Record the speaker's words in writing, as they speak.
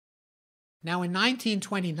Now, in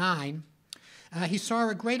 1929, he saw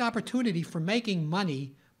a great opportunity for making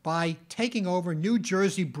money by taking over New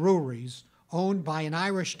Jersey breweries owned by an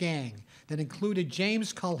Irish gang that included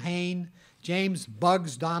James Culhane, James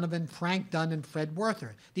Bugs Donovan, Frank Dunn, and Fred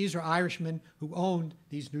Werther. These are Irishmen who owned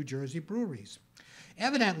these New Jersey breweries.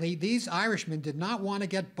 Evidently, these Irishmen did not want to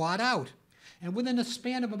get bought out, and within a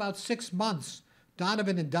span of about 6 months,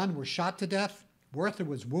 Donovan and Dunn were shot to death, Werther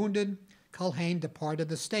was wounded, Culhane departed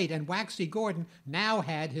the state, and Waxy Gordon now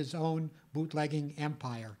had his own bootlegging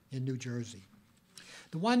empire in New Jersey.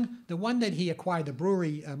 The one that he acquired, the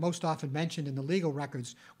brewery most often mentioned in the legal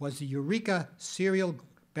records, was the Eureka Cereal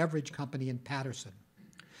Beverage Company in Paterson.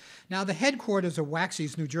 Now, the headquarters of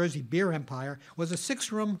Waxy's New Jersey beer empire was a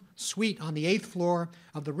 6-room suite on the 8th floor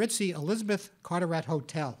of the ritzy Elizabeth Carteret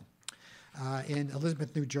Hotel in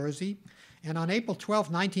Elizabeth, New Jersey. And on April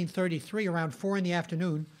 12, 1933, around 4 in the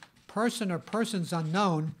afternoon, person or persons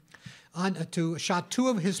unknown shot 2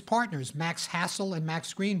 of his partners, Max Hassel and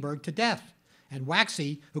Max Greenberg, to death. And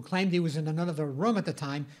Waxy, who claimed he was in another room at the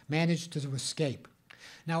time, managed to escape.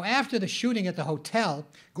 Now, after the shooting at the hotel,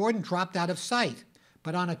 Gordon dropped out of sight.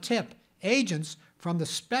 But on a tip, agents from the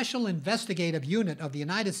Special Investigative Unit of the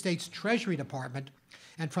United States Treasury Department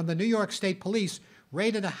and from the New York State Police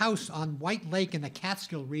raided a house on White Lake in the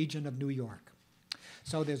Catskill region of New York.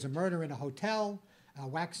 So there's a murder in a hotel.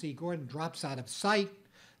 Waxy Gordon drops out of sight.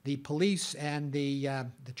 The police and the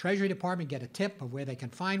Treasury Department get a tip of where they can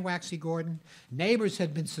find Waxy Gordon. Neighbors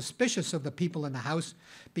had been suspicious of the people in the house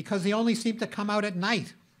because they only seemed to come out at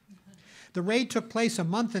night. The raid took place a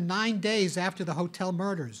month and 9 days after the hotel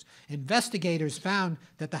murders. Investigators found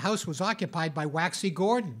that the house was occupied by Waxy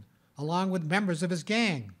Gordon, along with members of his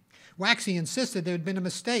gang. Waxy insisted there had been a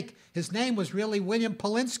mistake. His name was really William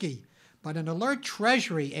Polinsky, but an alert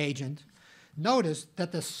Treasury agent noticed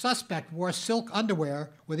that the suspect wore silk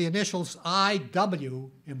underwear with the initials I.W.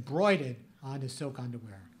 embroidered on his silk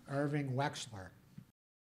underwear, Irving Wexler.